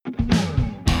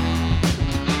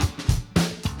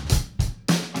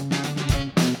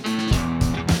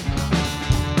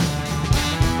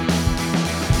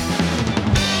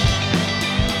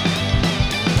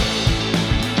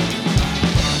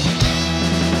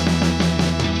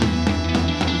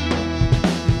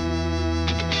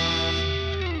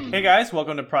Hey guys,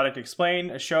 welcome to Product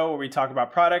Explain, a show where we talk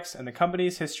about products and the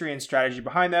company's history and strategy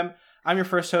behind them. I'm your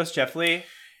first host, Jeff Lee.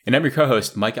 And I'm your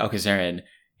co-host, Mike Alcazarin.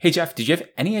 Hey Jeff, did you have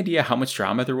any idea how much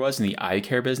drama there was in the eye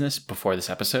care business before this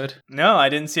episode? No, I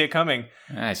didn't see it coming.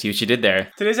 I see what you did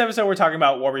there. Today's episode, we're talking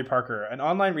about Warby Parker, an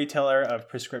online retailer of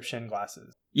prescription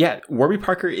glasses. Yeah, Warby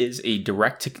Parker is a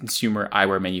direct-to-consumer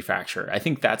eyewear manufacturer. I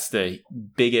think that's the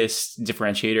biggest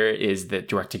differentiator, is the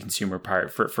direct-to-consumer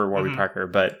part for Warby Parker.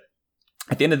 But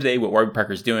at the end of the day, what Warby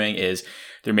Parker is doing is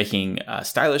they're making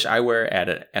stylish eyewear at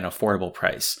an affordable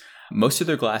price. Most of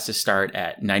their glasses start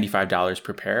at $95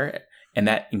 per pair, and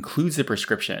that includes the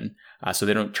prescription. So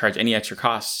they don't charge any extra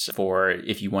costs for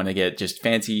if you want to get just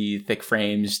fancy, thick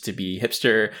frames to be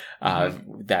hipster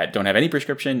that don't have any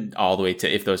prescription, all the way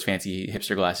to if those fancy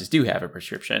hipster glasses do have a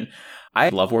prescription. I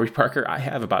love Warby Parker. I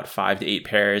have about 5 to 8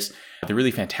 pairs. They're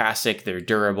really fantastic. They're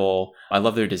durable. I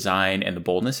love their design and the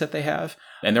boldness that they have.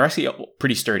 And they're actually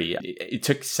pretty sturdy. It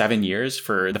took 7 years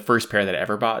for the first pair that I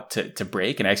ever bought to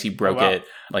break. And I actually broke it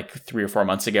like 3 or 4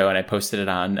 months ago. And I posted it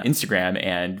on Instagram.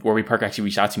 And Warby Parker actually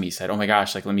reached out to me, said, "Oh my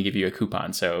gosh, like, let me give you a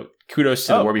coupon." So kudos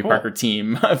to the Warby Parker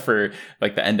team for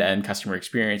like the end-to-end customer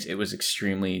experience. It was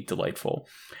extremely delightful.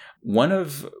 One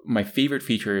of my favorite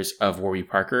features of Warby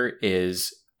Parker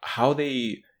is how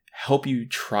they help you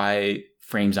try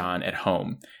frames on at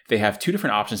home. They have 2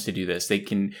 different options to do this. They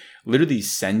can literally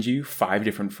send you 5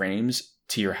 different frames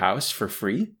to your house for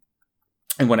free.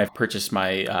 And when I purchased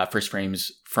my first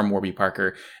frames from Warby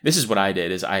Parker, this is what I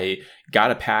did: is I got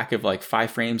a pack of like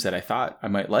 5 frames that I thought I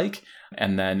might like,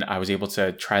 and then I was able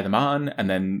to try them on and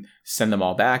then send them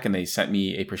all back. And they sent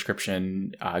me a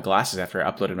prescription glasses after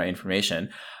I uploaded my information.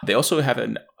 They also have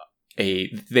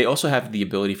the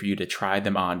ability for you to try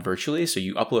them on virtually. So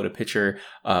you upload a picture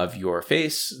of your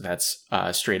face that's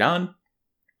straight on,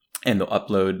 and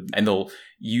they'll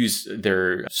use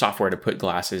their software to put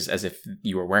glasses as if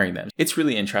you were wearing them. It's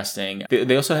really interesting.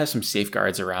 They also have some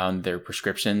safeguards around their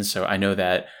prescriptions. So I know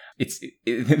that this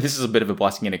is a bit of a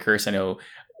blessing and a curse. I know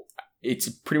it's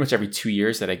pretty much every 2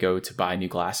 years that I go to buy new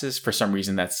glasses. For some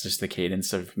reason, that's just the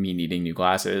cadence of me needing new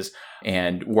glasses.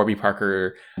 And Warby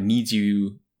Parker needs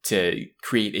you to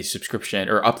create a subscription,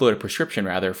 or upload a prescription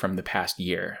rather, from the past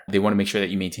year. They want to make sure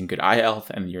that you maintain good eye health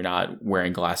and you're not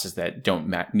wearing glasses that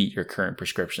don't meet your current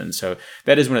prescription. So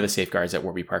that is one of the safeguards that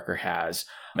Warby Parker has.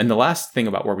 And the last thing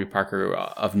about Warby Parker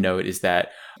of note is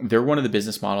that they're one of the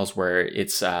business models where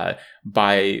it's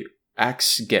buy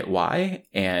X, get Y,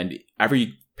 and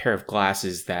every pair of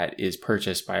glasses that is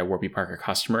purchased by a Warby Parker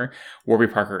customer, Warby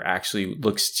Parker actually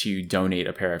looks to donate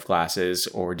a pair of glasses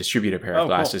or distribute a pair of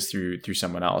glasses through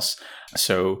someone else.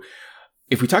 So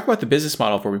if we talk about the business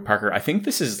model of Warby Parker, I think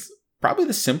this is probably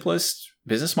the simplest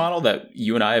business model that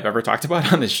you and I have ever talked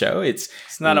about on this show. It's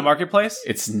not a marketplace?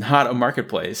 It's not a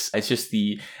marketplace. It's just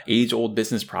the age-old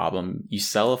business problem. You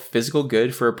sell a physical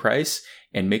good for a price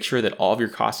and make sure that all of your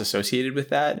costs associated with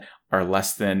that are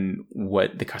less than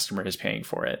what the customer is paying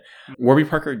for it. Warby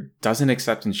Parker doesn't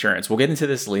accept insurance. We'll get into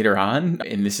this later on,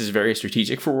 and this is very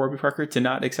strategic for Warby Parker to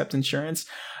not accept insurance,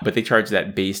 but they charge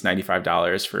that base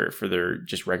 $95 for their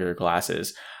just regular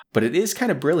glasses. But it is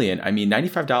kind of brilliant. I mean,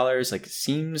 $95 like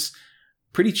seems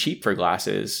pretty cheap for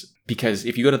glasses, because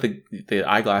if you go to the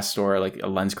eyeglass store, like a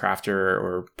LensCrafter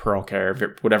or Pearl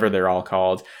Care, whatever they're all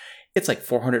called, it's like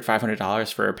 $400,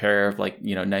 $500 for a pair of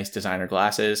nice designer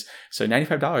glasses. So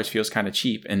 $95 feels kind of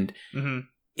cheap, and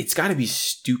it's got to be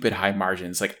stupid high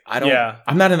margins. Like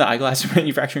I'm not in the eyeglass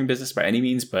manufacturing business by any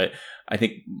means, but I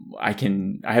think I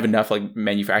have enough like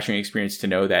manufacturing experience to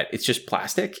know that it's just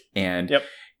plastic, and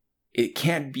it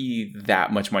can't be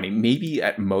that much money. Maybe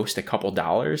at most a couple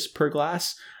dollars per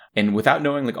glass. And without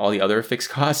knowing like all the other fixed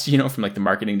costs, from like the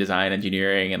marketing, design,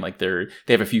 engineering, and like they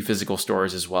have a few physical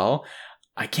stores as well,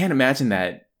 I can't imagine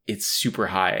that it's super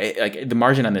high. Like the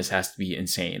margin on this has to be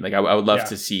insane. Like I would love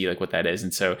to see like what that is.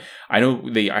 And so I know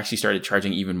they actually started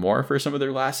charging even more for some of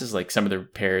their glasses. Like some of their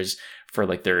pairs for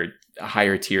like their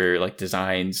higher tier like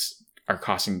designs are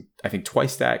costing, I think,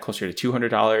 twice that, closer to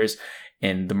 $200.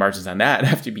 And the margins on that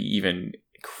have to be even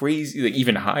crazy, like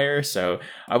even higher. So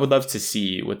I would love to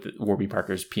see what the Warby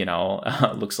Parker's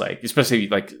P&L looks like, especially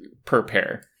like per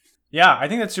pair. Yeah, I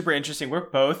think that's super interesting. We're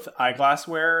both eyeglass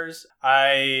wearers.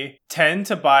 I tend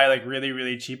to buy like really,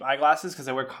 really cheap eyeglasses because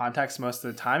I wear contacts most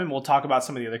of the time. And we'll talk about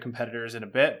some of the other competitors in a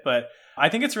bit. But I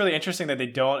think it's really interesting that they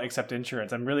don't accept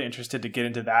insurance. I'm really interested to get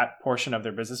into that portion of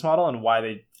their business model and why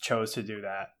they chose to do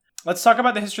that. Let's talk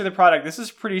about the history of the product. This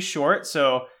is pretty short.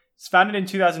 So it's founded in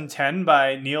 2010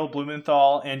 by Neil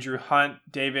Blumenthal, Andrew Hunt,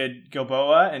 David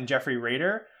Gilboa, and Jeffrey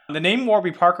Rader. The name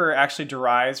Warby Parker actually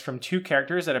derives from 2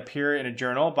 characters that appear in a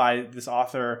journal by this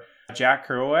author, Jack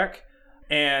Kerouac.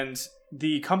 And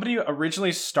the company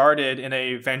originally started in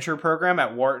a venture program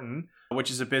at Wharton, which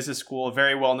is a business school, a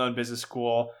very well-known business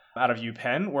school out of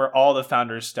UPenn, where all the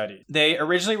founders studied. They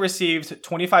originally received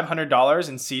 $2,500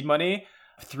 in seed money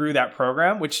through that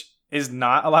program, which is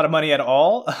not a lot of money at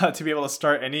all to be able to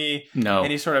start any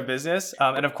sort of business.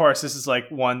 And of course, this is like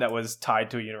one that was tied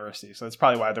to a university. So that's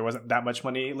probably why there wasn't that much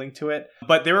money linked to it.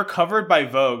 But they were covered by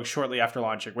Vogue shortly after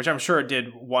launching, which I'm sure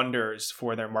did wonders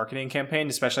for their marketing campaign,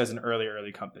 especially as an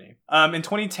early company. In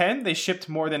 2010, they shipped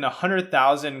more than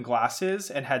 100,000 glasses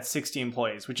and had 60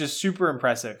 employees, which is super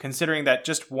impressive considering that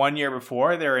just 1 year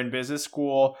before they were in business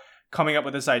school coming up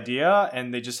with this idea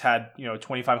and they just had,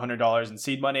 $2,500 in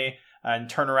seed money. And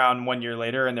turn around 1 year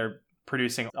later and they're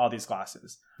producing all these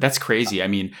glasses. That's crazy. I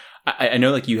mean, I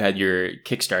know like you had your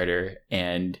Kickstarter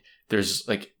and there's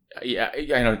like,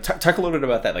 I know, talk a little bit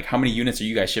about that. Like how many units are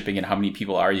you guys shipping and how many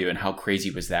people are you and how crazy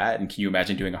was that? And can you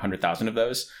imagine doing 100,000 of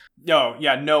those? No,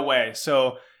 yeah, no way.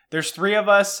 So there's 3 of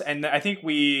us and I think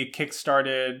we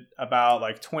Kickstarted about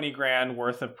like 20 grand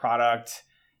worth of product.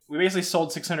 We basically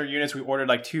sold 600 units. We ordered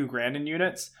like 2 grand in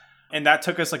units. And that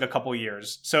took us like a couple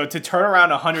years. So to turn around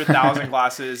 100,000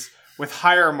 glasses with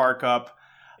higher markup,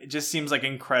 it just seems like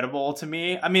incredible to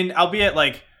me. I mean, albeit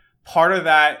like part of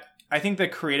that, I think the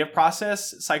creative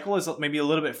process cycle is maybe a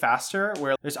little bit faster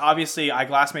where there's obviously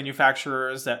eyeglass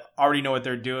manufacturers that already know what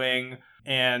they're doing.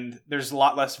 And there's a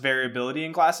lot less variability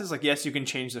in glasses. Like, yes, you can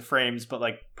change the frames, but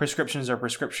like prescriptions are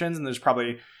prescriptions. And there's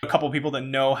probably a couple people that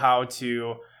know how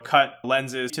to cut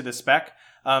lenses to the spec.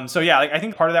 So yeah, like I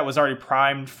think part of that was already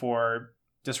primed for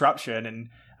disruption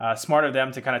and smart of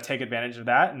them to kind of take advantage of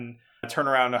that and turn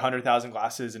around 100,000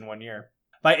 glasses in 1 year.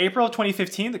 By April of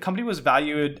 2015, the company was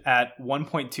valued at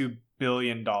 $1.2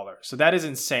 billion. So that is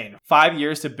insane. 5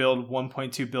 years to build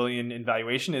 $1.2 billion in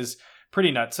valuation is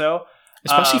pretty nutso.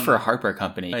 Especially for a hardware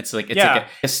company. It's like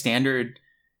a standard,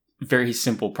 very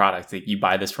simple product. Like you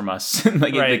buy this from us.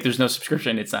 Like there's no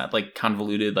subscription. It's not like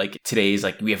convoluted. Like today's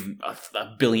like we have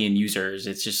a billion users.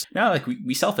 It's just like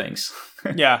we sell things.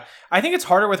 Yeah. I think it's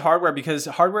harder with hardware because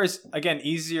hardware is again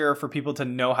easier for people to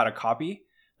know how to copy.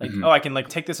 Like, I can like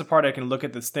take this apart. I can look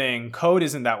at this thing. Code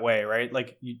isn't that way, right?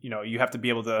 Like, you have to be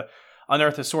able to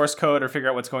unearth the source code or figure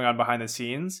out what's going on behind the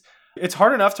scenes. It's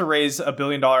hard enough to raise $1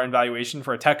 billion in valuation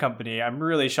for a tech company. I'm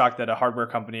really shocked that a hardware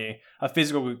company, a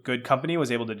physical good company,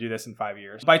 was able to do this in 5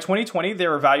 years. By 2020, they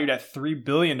were valued at $3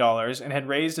 billion and had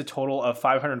raised a total of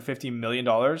 $550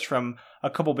 million from a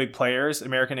couple big players,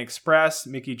 American Express,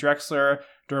 Mickey Drexler,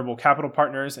 Durable Capital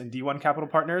Partners, and D1 Capital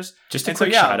Partners. Just a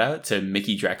quick shout out to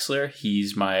Mickey Drexler.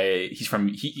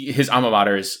 His alma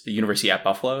mater is the University at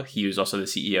Buffalo. He was also the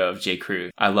CEO of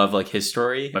J.Crew. I love like his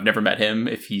story. I've never met him.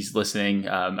 If he's listening,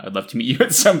 I'd love to meet you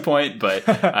at some point, but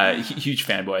huge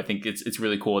fanboy. I think it's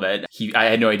really cool that I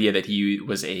had no idea that he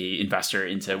was a investor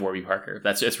into Warby Parker.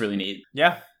 That's really neat.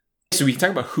 Yeah. So we can talk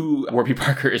about who Warby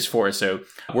Parker is for. So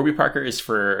Warby Parker is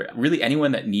for really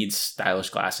anyone that needs stylish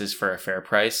glasses for a fair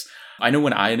price. I know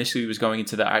when I initially was going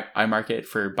into the eye market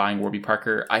for buying Warby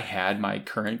Parker, I had my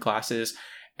current glasses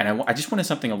and I just wanted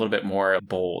something a little bit more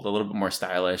bold, a little bit more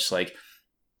stylish. Like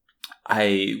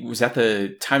I was at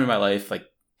the time in my life, like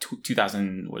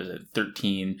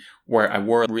 2013, where I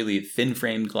wore really thin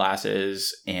framed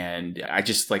glasses and I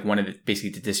just like wanted it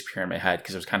basically to disappear in my head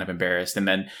because I was kind of embarrassed. And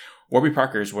then Warby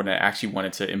Parker is when I actually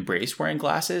wanted to embrace wearing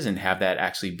glasses and have that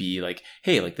actually be like,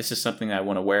 hey, like this is something that I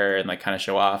want to wear and like kind of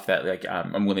show off that like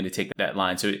I'm willing to take that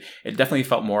line. So it definitely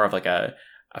felt more of like a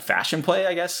fashion play,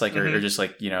 I guess, like or just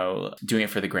like, doing it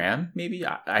for the gram, maybe.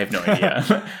 I have no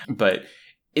idea. But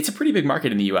it's a pretty big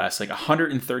market in the US. Like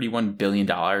 $131 billion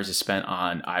is spent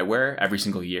on eyewear every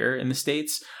single year in the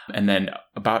States. And then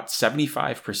about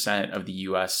 75% of the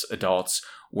US adults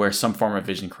wear some form of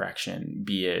vision correction,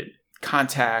 be it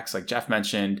contacts, like Jeff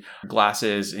mentioned,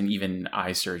 glasses, and even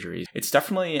eye surgery. It's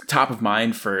definitely top of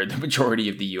mind for the majority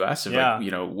of the US of like,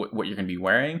 what you're going to be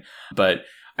wearing. But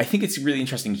I think it's really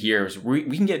interesting here is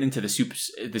we can get into the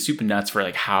soup and nuts for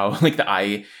like how like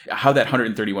how that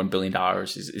 $131 billion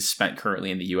is spent currently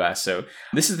in the US. So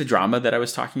this is the drama that I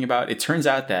was talking about. It turns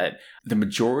out that the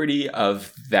majority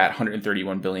of that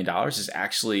 $131 billion is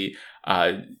actually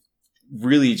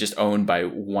really just owned by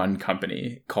one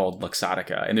company called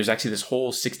Luxottica. And there's actually this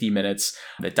whole 60 minutes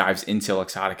that dives into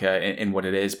Luxottica and what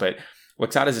it is. But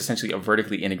Luxottica is essentially a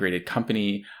vertically integrated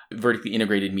company. Vertically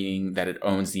integrated meaning that it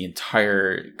owns the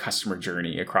entire customer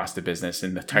journey across the business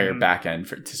and the entire back end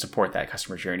to support that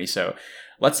customer journey. So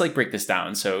let's like break this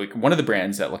down. So one of the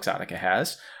brands that Luxottica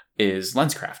has is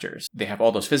LensCrafters. They have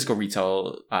all those physical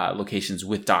retail locations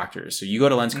with doctors. So you go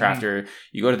to LensCrafter,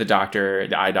 you go to the doctor,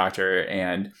 the eye doctor,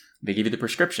 and they give you the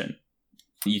prescription.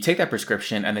 You take that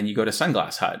prescription and then you go to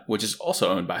Sunglass Hut, which is also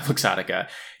owned by Luxottica.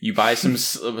 You buy some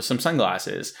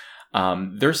sunglasses.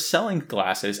 They're selling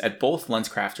glasses at both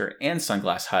LensCrafter and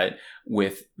Sunglass Hut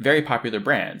with very popular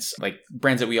brands, like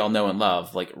brands that we all know and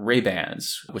love, like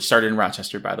Ray-Bans, which started in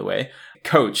Rochester, by the way,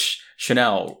 Coach,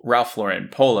 Chanel, Ralph Lauren,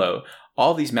 Polo,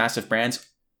 all these massive brands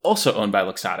also owned by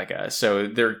Luxottica. So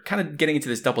they're kind of getting into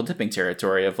this double dipping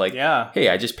territory of like, hey,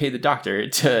 I just paid the doctor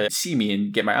to see me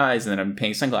and get my eyes, and then I'm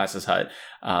paying Sunglasses Hut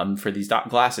for these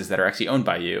glasses that are actually owned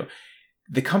by you.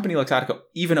 The company Luxottica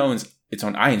even owns its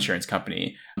own eye insurance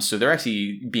company. So they're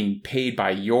actually being paid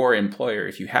by your employer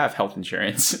if you have health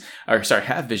insurance,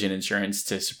 have vision insurance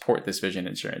to support this vision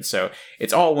insurance. So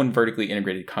it's all one vertically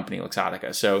integrated company,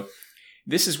 Luxottica. So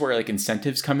this is where like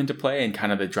incentives come into play and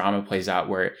kind of the drama plays out,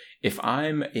 where if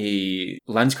I'm a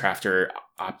LensCrafter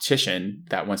optician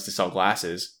that wants to sell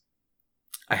glasses,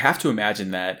 I have to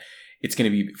imagine that it's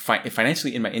going to be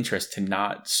financially in my interest to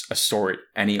not assort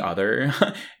any other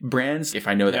brands if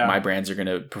I know that my brands are going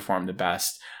to perform the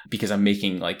best, because I'm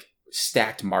making like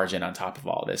stacked margin on top of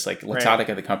all this. Like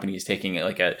Luxottica, the company, is taking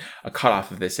like a cutoff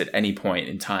of this at any point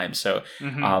in time. So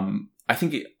I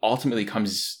think it ultimately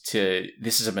comes to,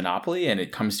 this is a monopoly, and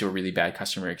it comes to a really bad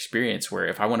customer experience where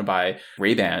if I want to buy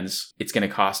Ray-Bans, it's going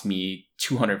to cost me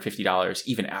 $250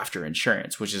 even after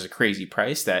insurance, which is a crazy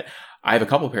price that I have a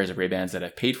couple pairs of Ray-Bans that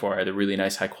I've paid for. They're really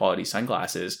nice, high quality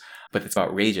sunglasses, but it's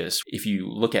outrageous. If you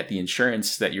look at the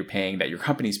insurance that you're paying, that your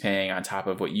company's paying on top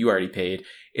of what you already paid,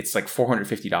 it's like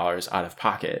 $450 out of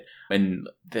pocket. And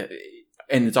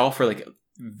it's all for like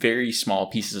very small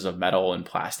pieces of metal and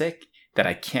plastic that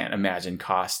I can't imagine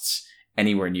costs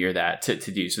anywhere near that to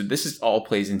do. So this is all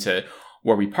plays into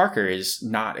Warby Parker is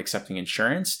not accepting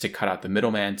insurance to cut out the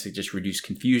middleman, to just reduce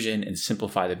confusion and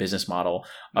simplify the business model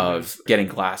of getting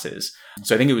glasses.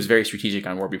 So I think it was very strategic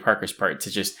on Warby Parker's part to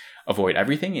just avoid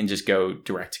everything and just go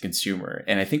direct to consumer.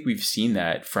 And I think we've seen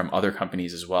that from other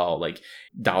companies as well, like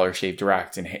Dollar Shave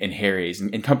Direct and Harry's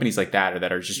and companies like that, or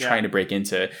that are just trying to break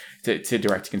into to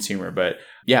direct to consumer. But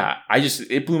yeah,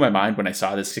 it blew my mind when I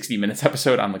saw this 60 Minutes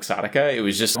episode on Luxottica. It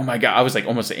was just, oh my God, I was like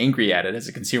almost angry at it as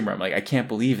a consumer. I'm like, I can't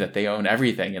believe that they own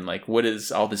everything. And like, what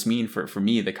does all this mean for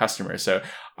me, the customer? So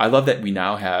I love that we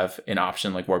now have an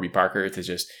option like Warby Parker to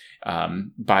just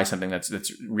buy something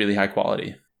that's really high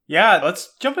quality. Yeah,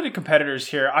 let's jump into competitors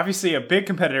here. Obviously, a big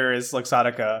competitor is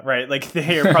Luxottica, right? Like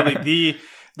they are probably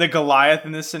the Goliath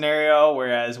in this scenario,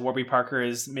 whereas Warby Parker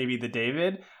is maybe the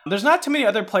David. There's not too many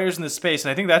other players in this space,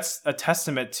 and I think that's a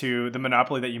testament to the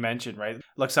monopoly that you mentioned, right?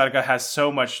 Luxottica has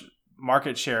so much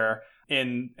market share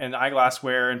in eyeglass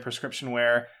wear and prescription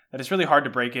wear that it's really hard to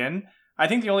break in. I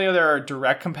think the only other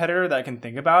direct competitor that I can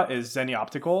think about is Zenni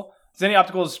Optical. Zenni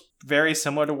Optical is very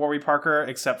similar to Warby Parker,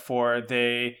 except for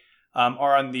they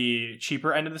are on the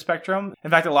cheaper end of the spectrum.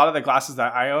 In fact, a lot of the glasses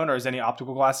that I own are Zenni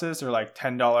Optical glasses. They're like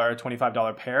 $10,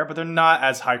 $25 pair, but they're not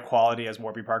as high quality as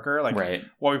Warby Parker. Like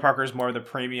Warby Parker is more of the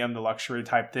premium, the luxury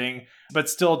type thing, but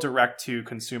still direct to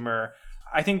consumer.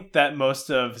 I think that most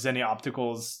of Zenni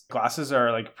Optical's glasses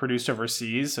are like produced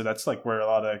overseas, so that's like where a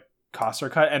lot of costs are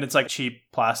cut, and it's like cheap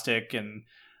plastic and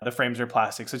the frames are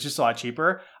plastic, so it's just a lot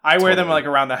cheaper. I wear them like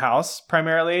around the house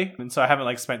primarily, and so I haven't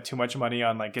like spent too much money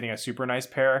on like getting a super nice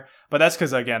pair. But that's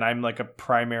because, again, I'm like a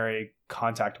primary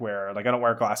contact wearer. Like I don't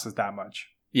wear glasses that much.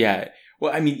 Yeah.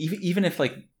 Well, I mean, even if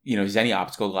like, you know, Zenni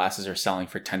Optical glasses are selling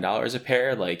for $10 a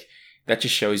pair, like that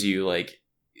just shows you like,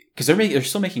 because they're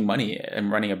still making money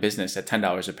and running a business at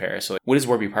 $10 a pair. So like, what is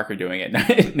Warby Parker doing at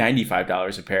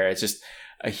 $95 a pair? It's just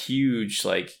a huge.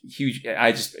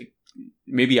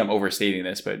 Maybe I'm overstating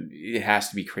this, but it has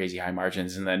to be crazy high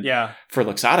margins. And then for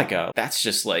Luxottica, that's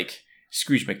just like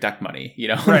Scrooge McDuck money, you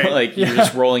know, like you're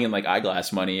just rolling in like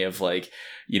eyeglass money of like,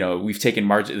 you know, we've taken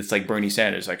margin. It's like Bernie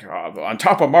Sanders, like on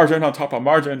top of margin.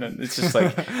 And it's just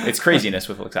like, it's craziness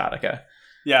with Luxottica.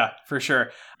 Yeah, for sure.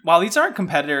 While these aren't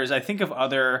competitors, I think of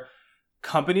other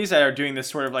companies that are doing this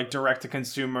sort of like direct to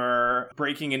consumer,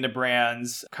 breaking into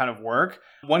brands kind of work.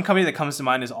 One company that comes to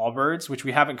mind is Allbirds, which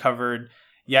we haven't covered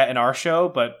yet in our show,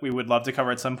 but we would love to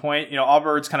cover at some point. You know,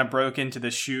 Allbirds kind of broke into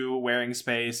the shoe wearing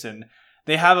space, and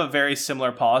they have a very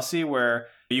similar policy where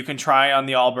you can try on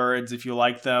the Allbirds. If you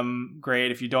like them,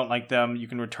 great. If you don't like them, you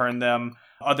can return them.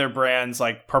 Other brands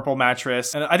like Purple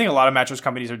Mattress, and I think a lot of mattress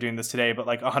companies are doing this today, but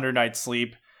like 100 Nights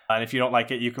Sleep, and if you don't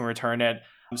like it, you can return it.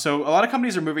 So a lot of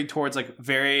companies are moving towards like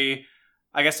very,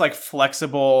 I guess, like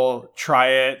flexible, try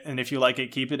it, and if you like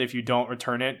it, keep it. If you don't,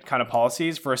 return it kind of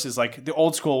policies, versus like the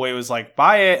old school way was like,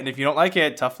 buy it, and if you don't like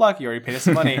it, tough luck, you already paid us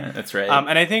some money. That's right.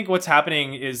 And I think what's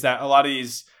happening is that a lot of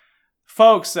these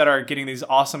folks that are getting these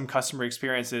awesome customer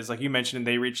experiences, like you mentioned,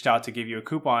 they reached out to give you a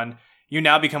coupon. you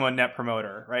now become a net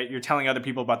promoter, right? You're telling other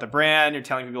people about the brand. You're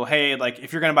telling people, hey, like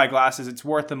if you're going to buy glasses, it's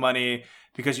worth the money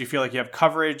because you feel like you have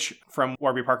coverage from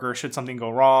Warby Parker should something go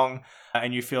wrong,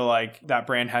 and you feel like that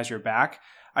brand has your back.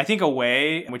 I think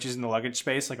Away, which is in the luggage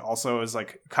space, like also is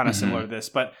like kind of similar to this.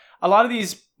 But a lot of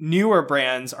these newer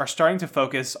brands are starting to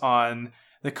focus on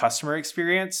the customer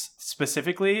experience,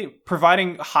 specifically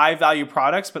providing high value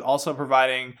products, but also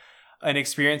providing an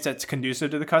experience that's conducive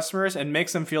to the customers and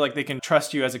makes them feel like they can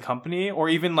trust you as a company, or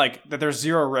even like that there's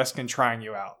zero risk in trying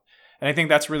you out. And I think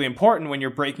that's really important when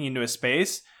you're breaking into a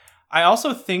space. I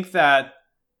also think that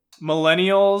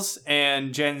millennials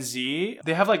and Gen Z,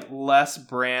 they have like less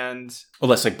brand... Well,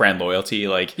 less like brand loyalty.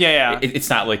 Like, yeah. It's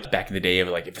not like back in the day of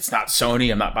like, if it's not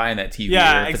Sony, I'm not buying that TV.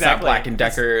 Yeah, or if exactly. It's not Black &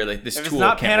 Decker, like this tool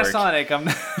can't work. If it's not Panasonic, I'm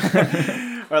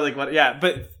not... or like what? Yeah,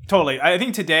 but totally. I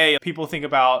think today people think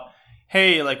about,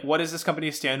 hey, like what does this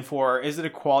company stand for? Is it a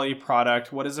quality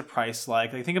product? What is the price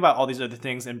like? They think about all these other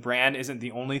things, and brand isn't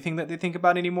the only thing that they think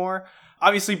about anymore.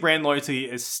 Obviously, brand loyalty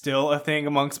is still a thing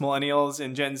amongst millennials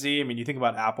and Gen Z. I mean, you think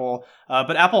about Apple,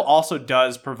 but Apple also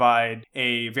does provide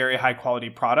a very high quality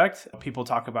product. People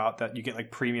talk about that you get like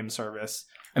premium service.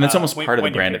 And that's almost part of the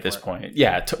brand at this point.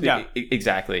 Yeah,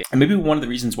 exactly. And maybe one of the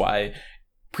reasons why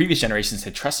previous generations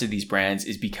had trusted these brands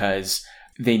is because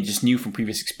they just knew from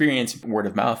previous experience, word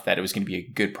of mouth, that it was going to be a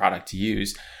good product to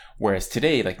use. Whereas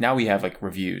today, like now we have like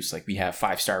reviews, like we have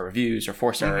 5-star reviews or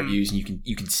 4-star reviews, and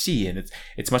you can see, and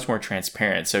it's much more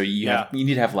transparent. So you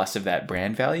need to have less of that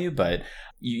brand value, but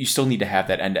you still need to have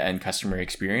that end-to-end customer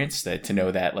experience to know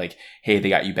that like, hey, they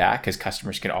got you back, because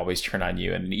customers can always turn on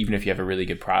you. And even if you have a really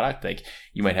good product, like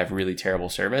you might have really terrible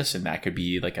service, and that could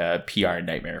be like a PR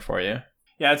nightmare for you.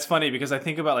 Yeah, it's funny because I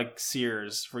think about like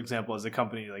Sears, for example, as a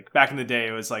company. Like back in the day,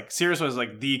 it was like Sears was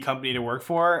like the company to work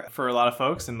for a lot of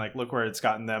folks, and like look where it's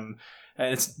gotten them.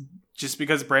 And it's just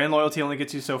because brand loyalty only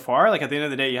gets you so far. Like at the end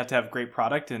of the day, you have to have great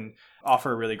product and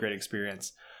offer a really great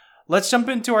experience. Let's jump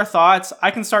into our thoughts. I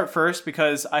can start first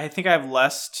because I think I have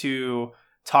less to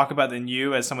talk about than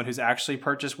you as someone who's actually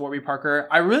purchased Warby Parker.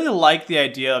 I really like the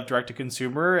idea of direct to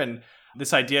consumer and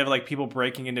this idea of like people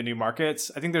breaking into new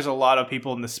markets. I think there's a lot of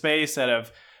people in the space that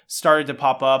have started to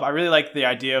pop up. I really like the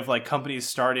idea of like companies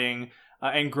starting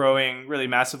and growing really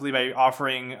massively by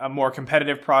offering a more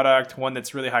competitive product, one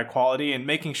that's really high quality, and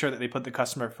making sure that they put the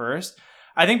customer first.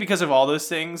 I think because of all those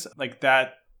things, like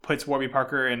that puts Warby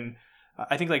Parker in,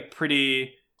 I think like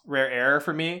pretty rare air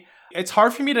for me. It's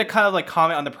hard for me to kind of like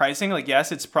comment on the pricing. Like,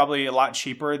 yes, it's probably a lot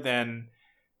cheaper than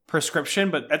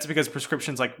prescription, but that's because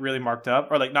prescription's like really marked up,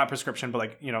 or like not prescription, but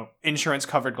like, you know, insurance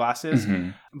covered glasses.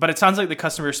 But it sounds like the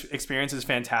customer experience is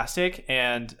fantastic,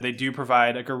 and they do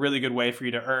provide like a really good way for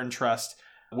you to earn trust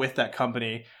with that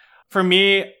company. For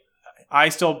me, I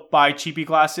still buy cheapy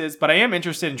glasses, but I am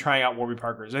interested in trying out Warby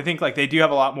Parkers. I think like they do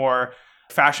have a lot more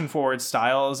fashion forward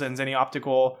styles than Zenni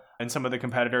Optical and some of the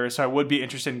competitors. So I would be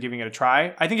interested in giving it a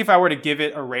try. I think if I were to give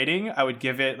it a rating, I would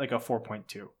give it like a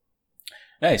 4.2.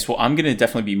 Nice. Well, I'm going to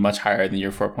definitely be much higher than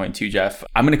your 4.2, Jeff.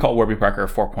 I'm going to call Warby Parker a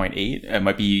 4.8. It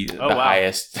might be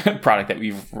highest product that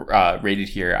we've rated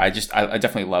here. I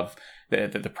definitely love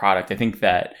the product. I think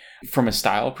that from a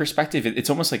style perspective, it's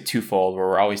almost like twofold, where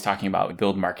we're always talking about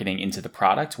build marketing into the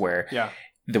product, where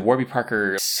the Warby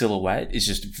Parker silhouette is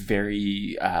just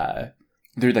very,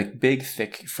 they're like big,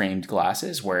 thick framed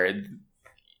glasses where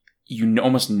you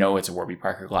almost know it's a Warby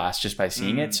Parker glass just by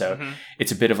seeing it. So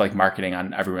it's a bit of like marketing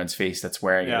on everyone's face that's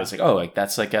wearing it. It's like, oh, like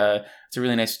that's like it's a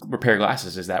really nice pair of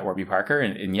glasses. Is that Warby Parker?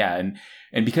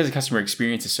 And because the customer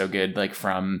experience is so good, like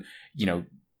from, you know,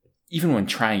 even when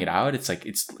trying it out, it's like,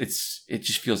 it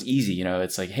just feels easy. You know,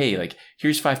 it's like, hey, like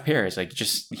here's 5 pairs, like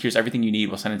just here's everything you need.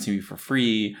 We'll send it to you for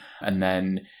free. And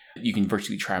then you can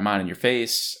virtually try them on in your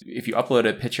face if you upload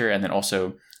a picture. And then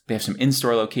also they have some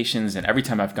in-store locations, and every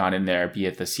time I've gone in there, be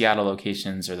it the Seattle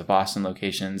locations or the Boston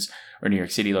locations or New York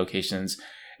City locations,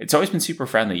 it's always been super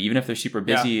friendly. Even if they're super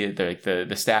busy,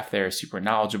 the staff there is super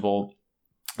knowledgeable.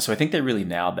 So I think they really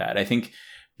nailed that. I think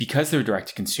because they're direct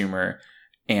to consumer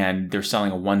and they're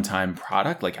selling a one-time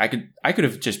product, like I could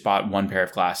have just bought 1 pair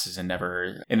of glasses and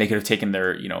they could have taken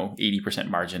their, you know, 80%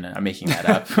 margin, I'm making that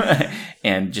up,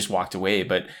 and just walked away.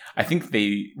 But I think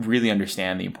they really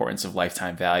understand the importance of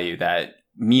lifetime value, that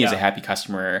me as a happy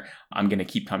customer, I'm going to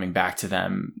keep coming back to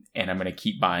them, and I'm going to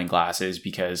keep buying glasses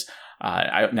because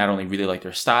I not only really like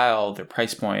their style, their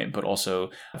price point, but also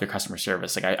their customer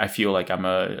service. Like I feel like I'm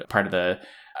a part of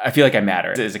I feel like I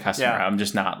matter as a customer. Yeah. I'm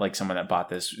just not like someone that bought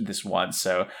this once.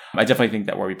 So I definitely think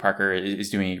that Warby Parker is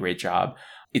doing a great job.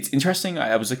 It's interesting.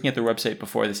 I was looking at their website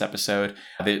before this episode.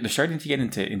 They're starting to get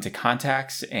into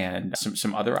contacts and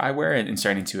some other eyewear and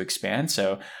starting to expand.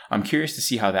 So I'm curious to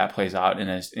see how that plays out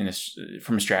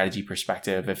from a strategy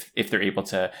perspective. If they're able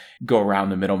to go around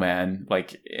the middleman,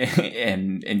 like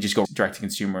and just go direct to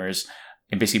consumers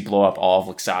and basically blow up all of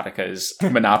Luxottica's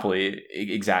monopoly.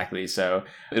 Exactly. So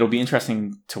it'll be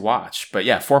interesting to watch. But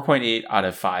yeah, 4.8 out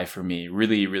of 5 for me.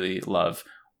 Really, really love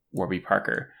Warby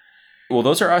Parker. Well,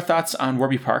 those are our thoughts on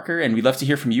Warby Parker, and we'd love to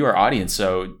hear from you, our audience.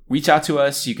 So reach out to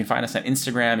us. You can find us on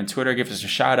Instagram and Twitter. Give us a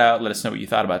shout out. Let us know what you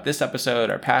thought about this episode,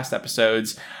 our past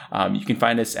episodes. You can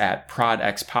find us at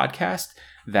ProdX Podcast.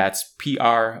 That's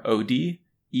PRODEX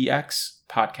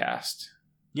Podcast.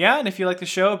 Yeah, and if you like the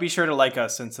show, be sure to like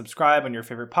us and subscribe on your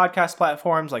favorite podcast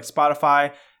platforms like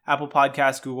Spotify, Apple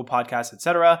Podcasts, Google Podcasts,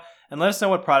 etc. And let us know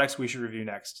what products we should review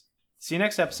next. See you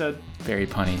next episode. Very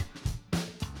punny.